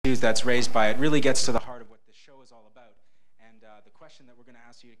that's raised by it really gets to the heart of what this show is all about. And the question that we're going to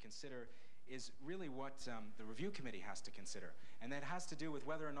ask you to consider is really what the review committee has to consider. And that has to do with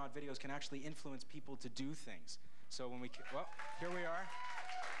whether or not videos can actually influence people to do things. So when well, here we are.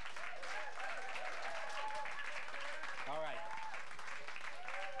 All right.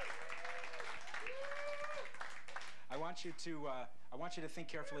 I want you to think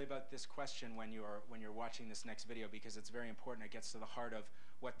carefully about this question when you're watching this next video, because it's very important. It gets to the heart of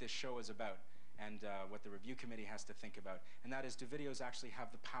what this show is about and what the review committee has to think about. And that is, do videos actually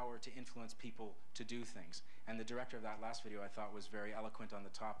have the power to influence people to do things? And the director of that last video, I thought, was very eloquent on the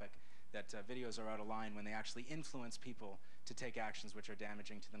topic, that videos are out of line when they actually influence people to take actions which are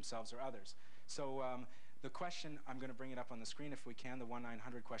damaging to themselves or others. So the question, I'm going to bring it up on the screen if we can, the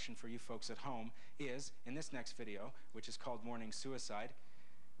 1-900 question for you folks at home is, in this next video, which is called Mourning Suicide,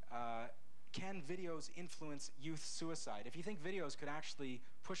 can videos influence youth suicide? If you think videos could actually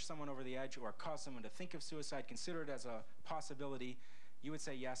push someone over the edge or cause someone to think of suicide, consider it as a possibility, you would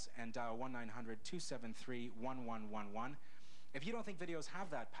say yes and dial 1-900-273-1111. If you don't think videos have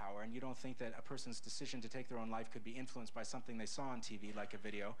that power, and you don't think that a person's decision to take their own life could be influenced by something they saw on TV, like a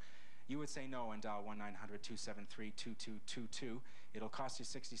video, you would say no and dial 1-900-273-2222. It'll cost you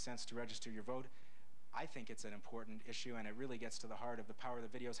 60 cents to register your vote. I think it's an important issue, and it really gets to the heart of the power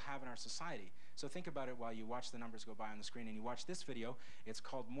that videos have in our society. So think about it while you watch the numbers go by on the screen, and you watch this video. It's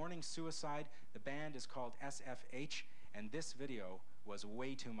called Mourning Suicide. The band is called SFH, and this video was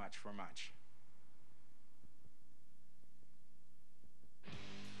way too much for much.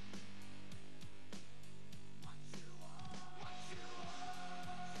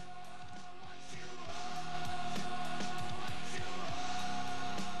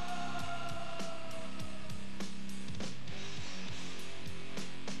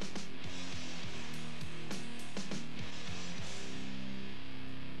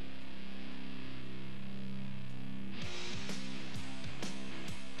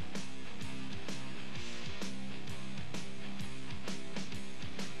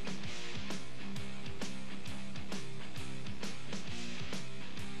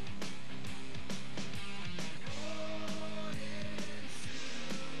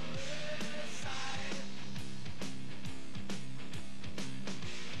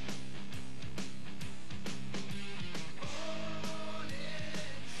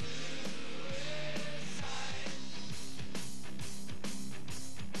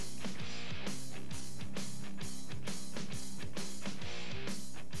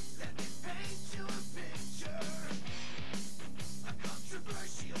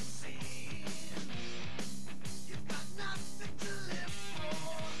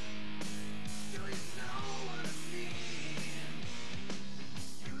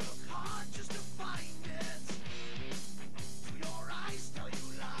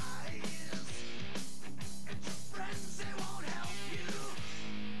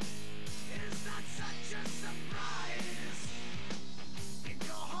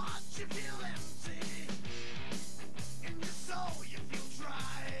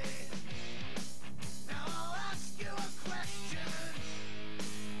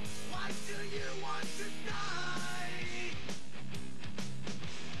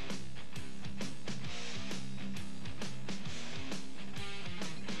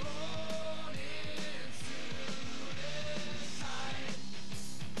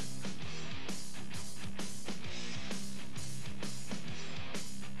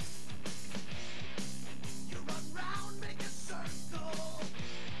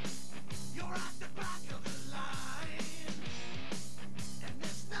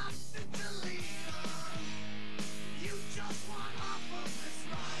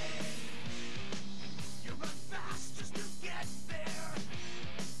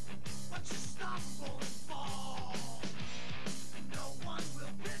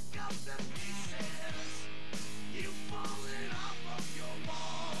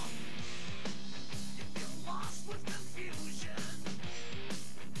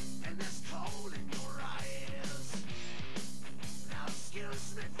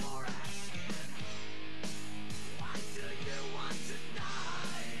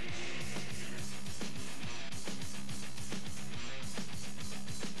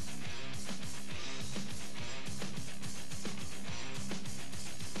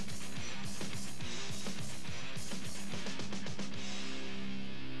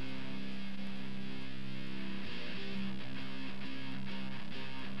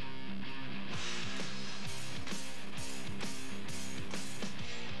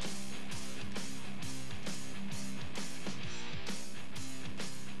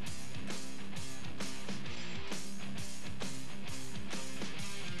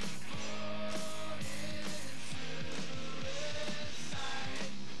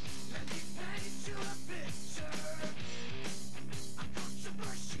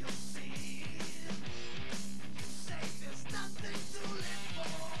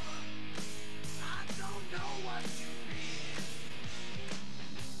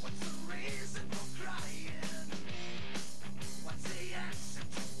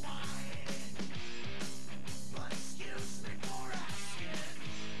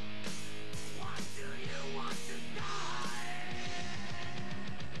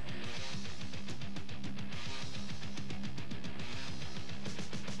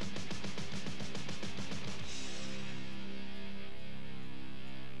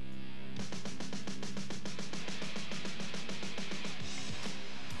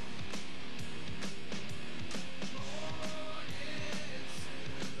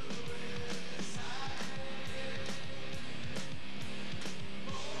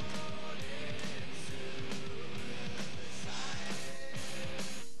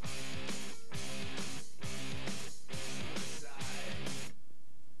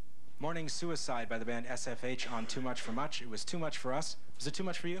 Mourning Suicide by the band SFH on Too Much for Much. It was too much for us. Was it too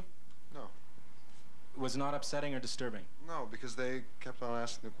much for you? No. It was not upsetting or disturbing? No, because they kept on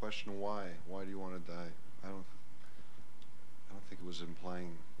asking the question, why? Why do you want to die? I don't think it was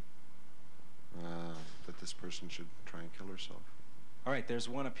implying that this person should try and kill herself. All right, there's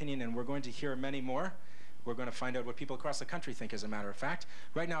one opinion, and we're going to hear many more. We're going to find out what people across the country think, as a matter of fact.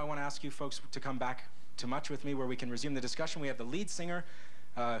 Right now, I want to ask you folks to come back to Much with me, where we can resume the discussion. We have the lead singer,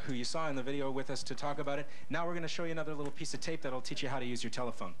 who you saw in the video, with us to talk about it. Now we're going to show you another little piece of tape that'll teach you how to use your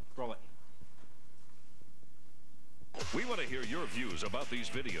telephone. Roll it. We want to hear your views about these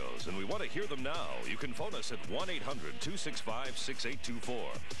videos, and we want to hear them now. You can phone us at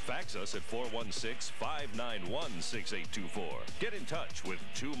 1-800-265-6824. Fax us at 416-591-6824. Get in touch with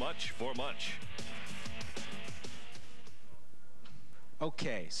Too Much for Much.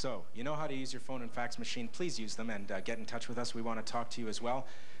 Okay, so you know how to use your phone and fax machine. Please use them and get in touch with us. We want to talk to you as well.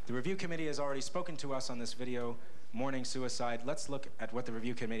 The review committee has already spoken to us on this video, Mourning Suicide. Let's look at what the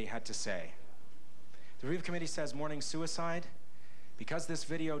review committee had to say. The review committee says, Mourning Suicide, because this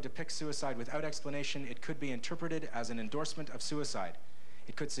video depicts suicide without explanation, it could be interpreted as an endorsement of suicide.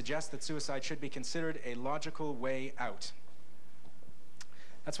 It could suggest that suicide should be considered a logical way out.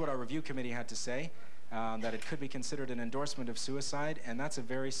 That's what our review committee had to say, that it could be considered an endorsement of suicide, and that's a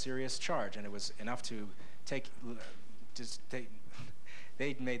very serious charge, and it was enough to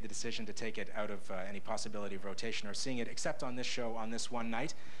they made the decision to take it out of any possibility of rotation or seeing it, except on this show, on this one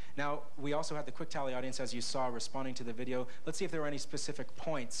night. Now, we also had the quick tally audience, as you saw, responding to the video. Let's see if there were any specific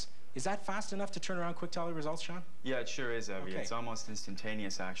points. Is that fast enough to turn around quick tally results, Sean? Yeah, it sure is, Evie. Okay. It's almost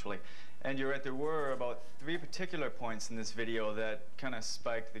instantaneous, actually. And you're right, there were about 3 particular points in this video that kind of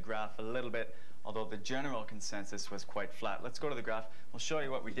spiked the graph a little bit, although the general consensus was quite flat. Let's go to the graph. We'll show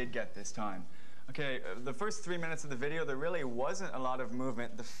you what we did get this time. Okay, the first 3 minutes of the video, there really wasn't a lot of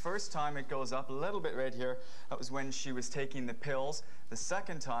movement. The first time it goes up a little bit right here, that was when she was taking the pills. The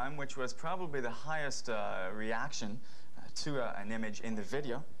second time, which was probably the highest reaction to an image in the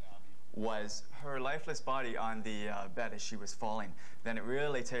video, was her lifeless body on the bed as she was falling. Then it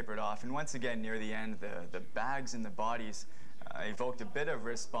really tapered off, and once again, near the end, the bags in the bodies evoked a bit of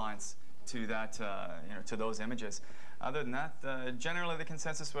response to that, to those images. Other than that, generally the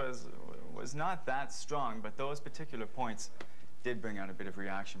consensus was not that strong, but those particular points did bring out a bit of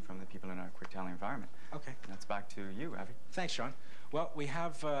reaction from the people in our quick tally environment. Okay. And that's back to you, Evie. Thanks, Sean. Well, we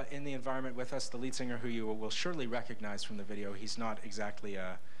have in the environment with us the lead singer, who you will surely recognize from the video. He's not exactly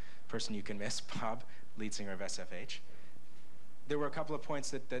a person you can miss, Bob, lead singer of SFH. There were a couple of points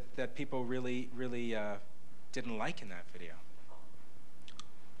that people really didn't like in that video.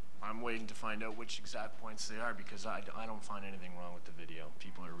 I'm waiting to find out which exact points they are, because I don't find anything wrong with the video.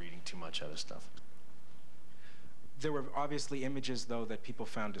 People are reading too much out of stuff. There were obviously images, though, that people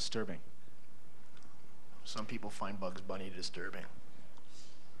found disturbing. Some people find Bugs Bunny disturbing.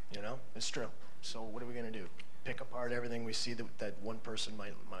 You know, it's true. So what are we going to do? Pick apart everything we see that one person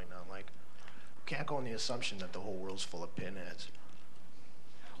might not like? We can't go on the assumption that the whole world's full of pinheads.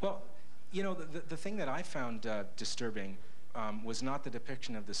 Well, you know, the thing that I found disturbing was not the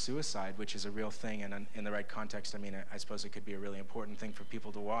depiction of the suicide, which is a real thing, and in the right context, I mean, I suppose it could be a really important thing for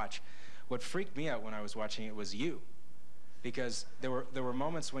people to watch. What freaked me out when I was watching it was you, because there were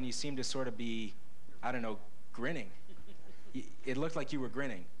moments when you seemed to sort of be, I don't know, grinning. It looked like you were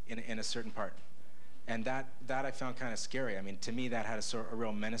grinning in a certain part, and that I found kind of scary. I mean, to me, that had a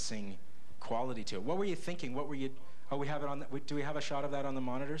real menacing quality to it. What were you thinking? What were you? Oh, we have it on. Do we have a shot of that on the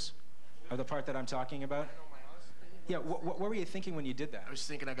monitors, of the part that I'm talking about? Yeah, what were you thinking when you did that? I was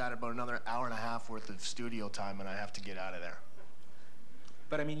thinking I got about another hour and a half worth of studio time, and I have to get out of there.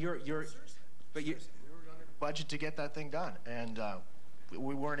 But I mean, we were under budget to get that thing done, and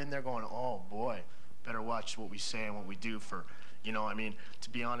we weren't in there going, oh boy, better watch what we say and what we do for, you know, I mean, to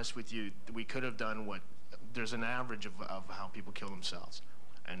be honest with you, we could have done there's an average of how people kill themselves,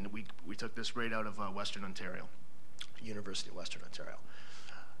 and we took this right out of Western Ontario, University of Western Ontario.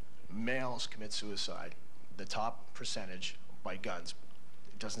 Males commit suicide, the top percentage, by guns.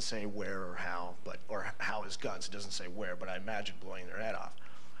 It doesn't say where or how, or how is guns. It doesn't say where, but I imagine blowing their head off.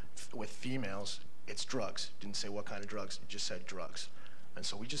 With females, it's drugs. It didn't say what kind of drugs. It just said drugs. And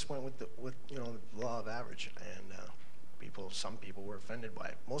so we just went with you know, the law of average, and some people were offended by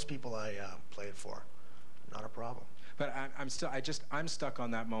it. Most people I play it for, not a problem. But I'm stuck on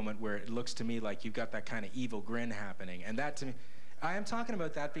that moment where it looks to me like you've got that kind of evil grin happening, and that to me, I am talking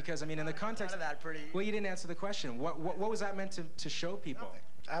about that because, I mean, in the context... Well, you didn't answer the question. What was that meant to show people? Nothing.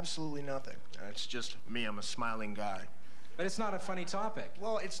 Absolutely nothing. It's just me. I'm a smiling guy. But it's not a funny topic.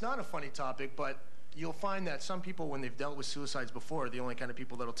 Well, it's not a funny topic, but you'll find that some people, when they've dealt with suicides before, are the only kind of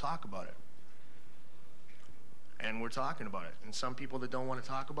people that'll talk about it. And we're talking about it. And some people that don't want to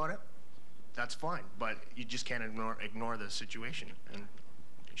talk about it, that's fine. But you just can't ignore the situation and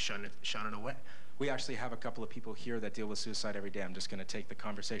shun it away. We actually have a couple of people here that deal with suicide every day. I'm just going to take the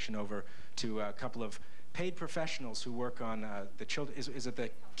conversation over to a couple of paid professionals who work on the children. Is it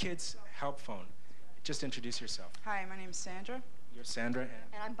the Kids Help Phone? Just introduce yourself. Hi, my name's Sandra. You're Sandra?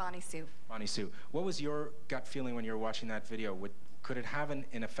 And I'm Bonnie Sue. Bonnie Sue. What was your gut feeling when you were watching that video? Could it have an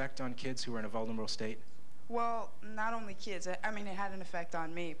effect on kids who are in a vulnerable state? Well, not only kids. I mean, it had an effect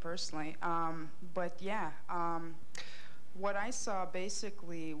on me personally. But yeah, what I saw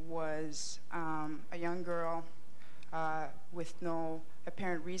basically was a young girl with no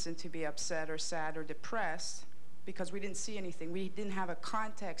apparent reason to be upset or sad or depressed, because we didn't see anything. We didn't have a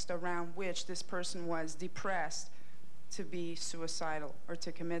context around which this person was depressed to be suicidal or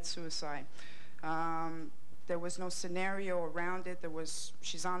to commit suicide. There was no scenario around it.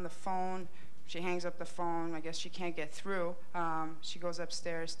 She's on the phone. She hangs up the phone. I guess she can't get through. She goes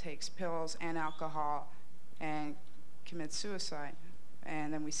upstairs, takes pills and alcohol, and commits suicide.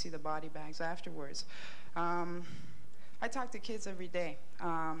 And then we see the body bags afterwards. I talk to kids every day.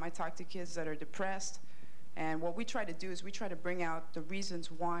 I talk to kids that are depressed. And what we try to do is we try to bring out the reasons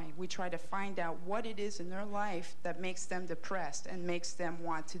why. We try to find out what it is in their life that makes them depressed and makes them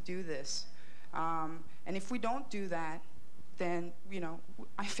want to do this. And if we don't do that, then, you know,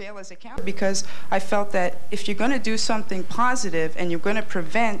 I fail as a counselor, because I felt that if you're going to do something positive and you're going to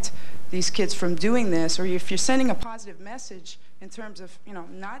prevent these kids from doing this, or if you're sending a positive message in terms of, you know,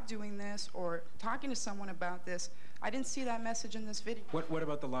 not doing this or talking to someone about this, I didn't see that message in this video. What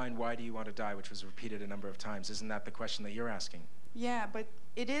about the line, "Why do you want to die," which was repeated a number of times? Isn't that the question that you're asking? Yeah, but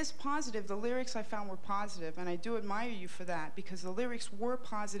it is positive. The lyrics I found were positive, and I do admire you for that, because the lyrics were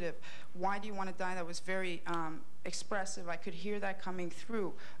positive. "Why do you want to die?" That was very expressive. I could hear that coming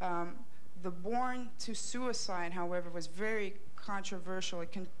through. The "born to suicide," however, was very controversial.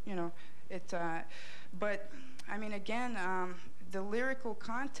 It can, you know, but I mean, again, the lyrical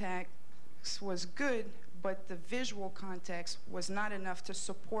context was good, but the visual context was not enough to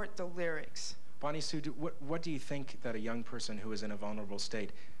support the lyrics. Bonnie Sue, what do you think that a young person who is in a vulnerable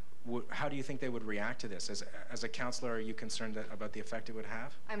state, how do you think they would react to this? As a counselor, are you concerned about the effect it would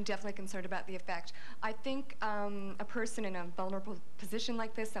have? I'm definitely concerned about the effect. I think a person in a vulnerable position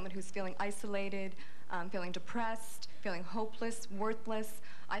like this, someone who's feeling isolated, feeling depressed, feeling hopeless, worthless,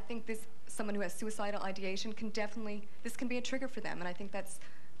 I think someone who has suicidal ideation this can be a trigger for them, and I think that's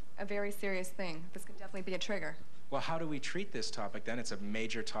a very serious thing. This can definitely be a trigger. Well, how do we treat this topic then? It's a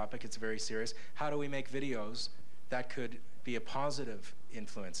major topic, it's very serious. How do we make videos that could be a positive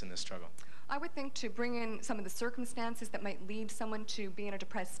influence in this struggle? I would think to bring in some of the circumstances that might lead someone to be in a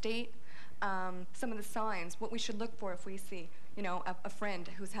depressed state, some of the signs, what we should look for if we see, you know, a friend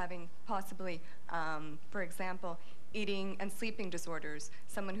who's having possibly, for example, eating and sleeping disorders,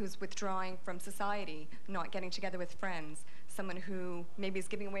 someone who's withdrawing from society, not getting together with friends, someone who maybe is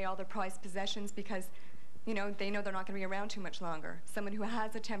giving away all their prized possessions because, you know, they know they're not going to be around too much longer, someone who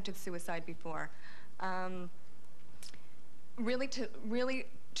has attempted suicide before. Really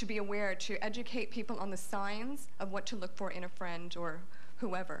to be aware, to educate people on the signs of what to look for in a friend or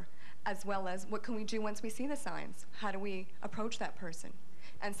whoever, as well as what can we do once we see the signs? How do we approach that person?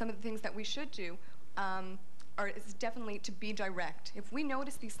 And some of the things that we should do is definitely to be direct. If we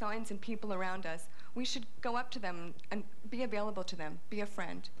notice these signs in people around us, we should go up to them and be available to them, be a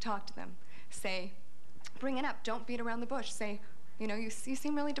friend, talk to them, say, bring it up, don't beat around the bush, say, you know, you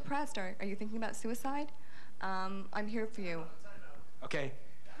seem really depressed, are you thinking about suicide? I'm here for you. Okay,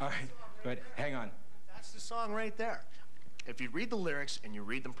 all right, but hang on. That's the song right there. If you read the lyrics and you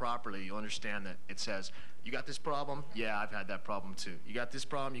read them properly, you'll understand that it says, you got this problem? Yeah, I've had that problem too. You got this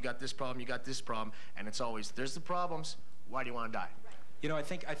problem, you got this problem, you got this problem, and it's always, there's the problems, why do you want to die? You know, I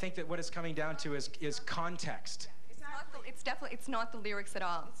think that what it's coming down to is context. It's not the lyrics at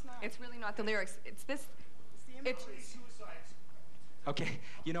all. It's really not the lyrics. It's this. Okay,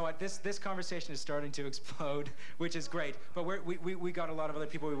 you know what? This conversation is starting to explode, which is great. But we got a lot of other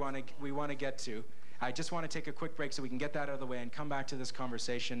people we want to get to. I just want to take a quick break so we can get that out of the way and come back to this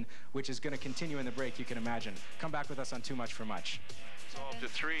conversation, which is going to continue in the break. You can imagine. Come back with us on Too Much for Much. Solve to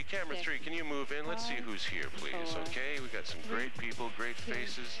 3. Camera 3, can you move in? Let's see who's here, please. Okay, we got some great people, great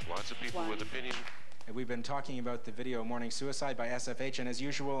faces, lots of people with opinion. We've been talking about the video Mourning Suicide by SFH, and as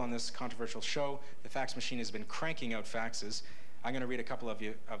usual on this controversial show, the fax machine has been cranking out faxes. I'm going to read a couple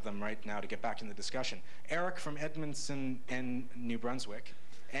of them right now to get back in the discussion. Eric from Edmonton and New Brunswick,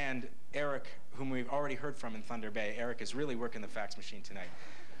 and Eric, whom we've already heard from in Thunder Bay. Eric is really working the fax machine tonight.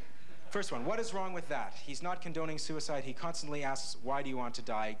 First one, what is wrong with that? He's not condoning suicide. He constantly asks, why do you want to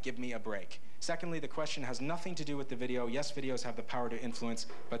die? Give me a break. Secondly, the question has nothing to do with the video. Yes, videos have the power to influence,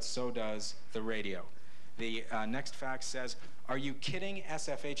 but so does the radio. The next fact says, are you kidding?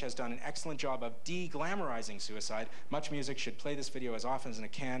 SFH has done an excellent job of de-glamorizing suicide. Much music should play this video as often as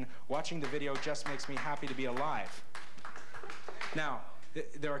it can. Watching the video just makes me happy to be alive. Now,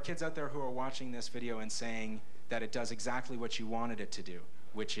 there are kids out there who are watching this video and saying that it does exactly what you wanted it to do,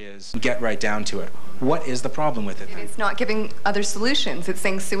 which is get right down to it. What is the problem with it? It's not giving other solutions. It's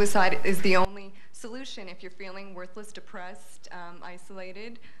saying suicide is the only solution if you're feeling worthless, depressed,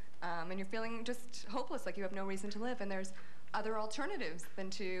 isolated, and you're feeling just hopeless, like you have no reason to live. And there's other alternatives than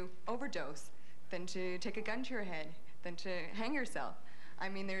to overdose, than to take a gun to your head, than to hang yourself. I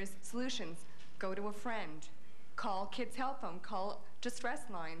mean, there's solutions. Go to a friend. Call Kids Help Phone. Call distress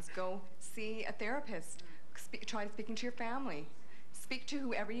lines. Go see a therapist. Try speaking to your family. Speak to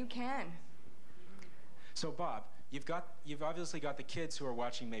whoever you can. So Bob, you've obviously got the kids who are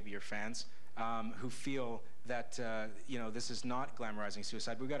watching, maybe your fans, who feel that this is not glamorizing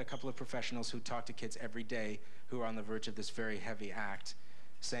suicide. We've got a couple of professionals who talk to kids every day who are on the verge of this very heavy act,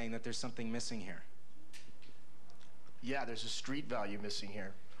 saying that there's something missing here. Yeah, there's a street value missing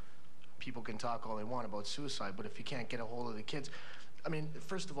here. People can talk all they want about suicide, but if you can't get a hold of the kids, I mean,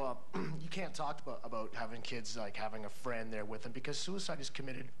 first of all, you can't talk about having kids, like having a friend there with them, because suicide is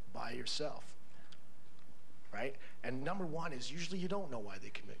committed by yourself, right? And number one is usually you don't know why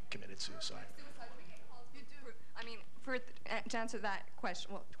they committed suicide. I mean, to answer that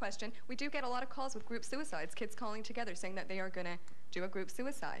question, we do get a lot of calls with group suicides, kids calling together saying that they are going to do a group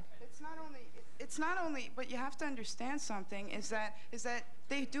suicide. It's not only, but you have to understand something, is that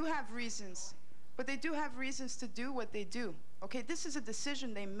they do have reasons, but they do have reasons to do what they do. Okay, this is a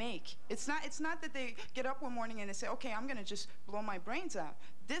decision they make. It's not that they get up one morning and they say, okay, I'm gonna just blow my brains out.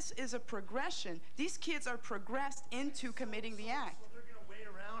 This is a progression. These kids are progressed into committing the act. Well, they're gonna wait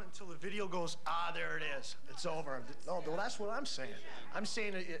around until the video goes, there it is, it's over. No, well, that's what I'm saying. I'm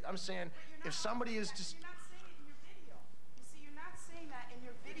saying if somebody is just... You're not saying it in your video. You see, you're not saying that in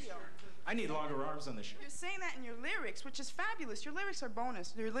your video. I need longer arms on this show. You're saying that in your lyrics, which is fabulous. Your lyrics are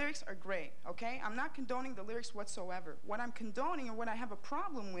bonus. Your lyrics are great, okay? I'm not condoning the lyrics whatsoever. What I'm condoning and what I have a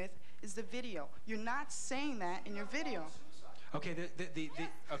problem with is the video. You're not saying that in your video. Okay,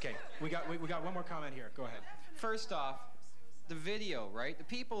 okay, we got one more comment here. Go ahead. First off, the video, right? The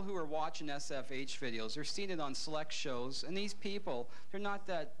people who are watching SFH videos, they're seeing it on select shows, and these people, they're not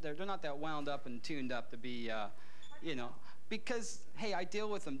that wound up and tuned up to be, because, hey, I deal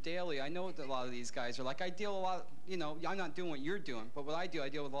with them daily. I know what a lot of these guys are like. I deal a lot, I'm not doing what you're doing, but what I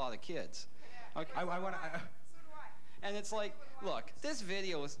deal with a lot of kids. Okay. I want to... And it's like, look, this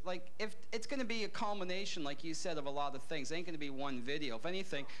video is like, if it's going to be a culmination, like you said, of a lot of things. It ain't going to be one video. If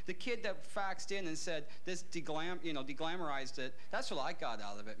anything, the kid that faxed in and said this deglamorized it, that's what I got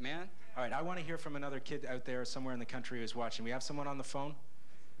out of it, man. All right, I want to hear from another kid out there somewhere in the country who's watching. We have someone on the phone?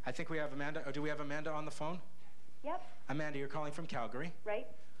 I think we have Amanda. Oh, do we have Amanda on the phone? Yep. Amanda, you're calling from Calgary. Right.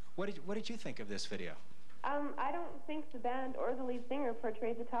 What did you think of this video? I don't think the band or the lead singer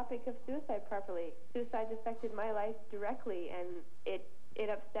portrayed the topic of suicide properly. Suicide affected my life directly, and it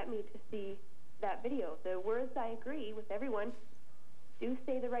upset me to see that video. The words, I agree with everyone, do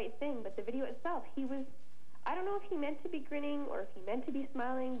say the right thing, but the video itself, I don't know if he meant to be grinning or if he meant to be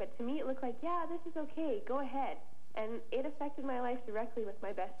smiling, but to me it looked like, yeah, this is okay, go ahead. And it affected my life directly with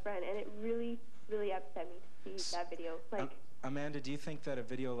my best friend, and it really, really upset me to see that video. Amanda, do you think that a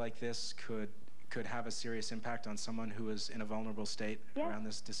video like this could have a serious impact on someone who is in a vulnerable state around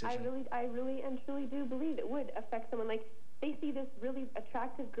this decision? I really and truly do believe it would affect someone. Like, they see this really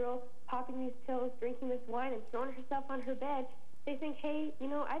attractive girl popping these pills, drinking this wine, and throwing herself on her bed. They think, hey,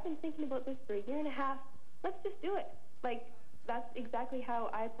 I've been thinking about this for a year and a half. Let's just do it. Like, that's exactly how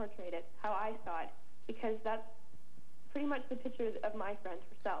I portrayed it, how I saw it, because that's pretty much the picture of my friend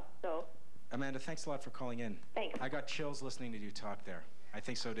herself. So, Amanda, thanks a lot for calling in. Thanks. I got chills listening to you talk there. I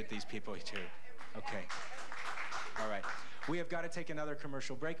think so did these people too. Okay. All right. We have got to take another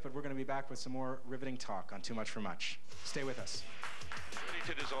commercial break, but we're going to be back with some more riveting talk on Too Much for Much. Stay with us. Ready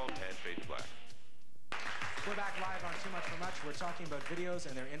to dissolve and fade to black. We're back live on Too Much for Much. We're talking about videos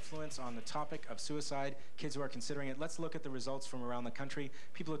and their influence on the topic of suicide, kids who are considering it. Let's look at the results from around the country.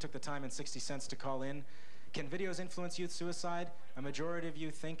 People who took the time and 60 cents to call in. Can videos influence youth suicide? A majority of you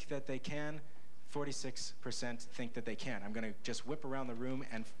think that they can. 46% think that they can. I'm going to just whip around the room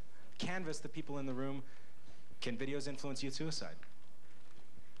and canvass the people in the room. Can videos influence youth suicide?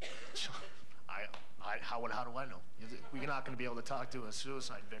 How do I know? We're not going to be able to talk to a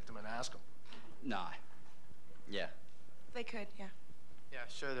suicide victim and ask them. Nah. Yeah. They could, yeah. Yeah,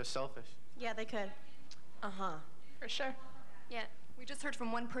 sure, they're selfish. Yeah, they could. Uh-huh. For sure. Yeah. We just heard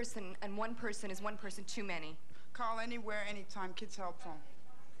from one person, and one person is one person too many. Call anywhere, anytime. Kids helpful.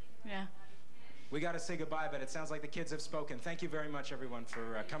 Yeah. We got to say goodbye, but it sounds like the kids have spoken. Thank you very much, everyone,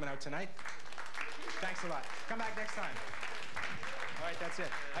 for coming out tonight. Thanks a lot. Come back next time. All right, that's it.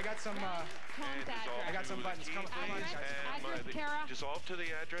 I got some. I got some buttons. Come on, guys. Dissolve to the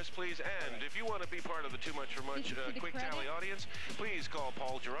address, please. And if you want to be part of the Too Much for Much Quick Tally audience, please call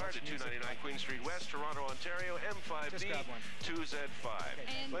Paul Gerard at 299 Queen Street West, Toronto, Ontario, M5D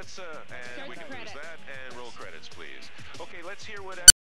 2Z5. Let's and we can lose that and roll credits, please. Okay, let's hear what.